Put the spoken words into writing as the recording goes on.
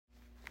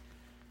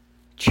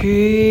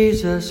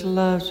Jesus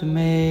loves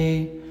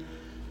me,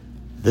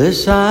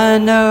 this I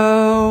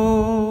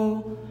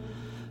know,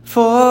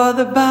 for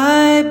the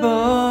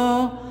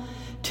Bible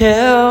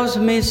tells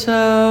me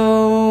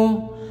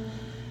so.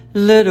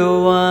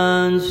 Little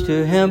ones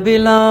to Him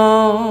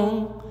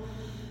belong,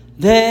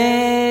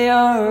 they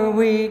are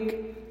weak,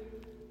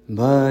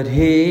 but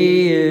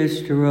He is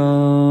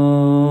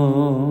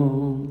strong.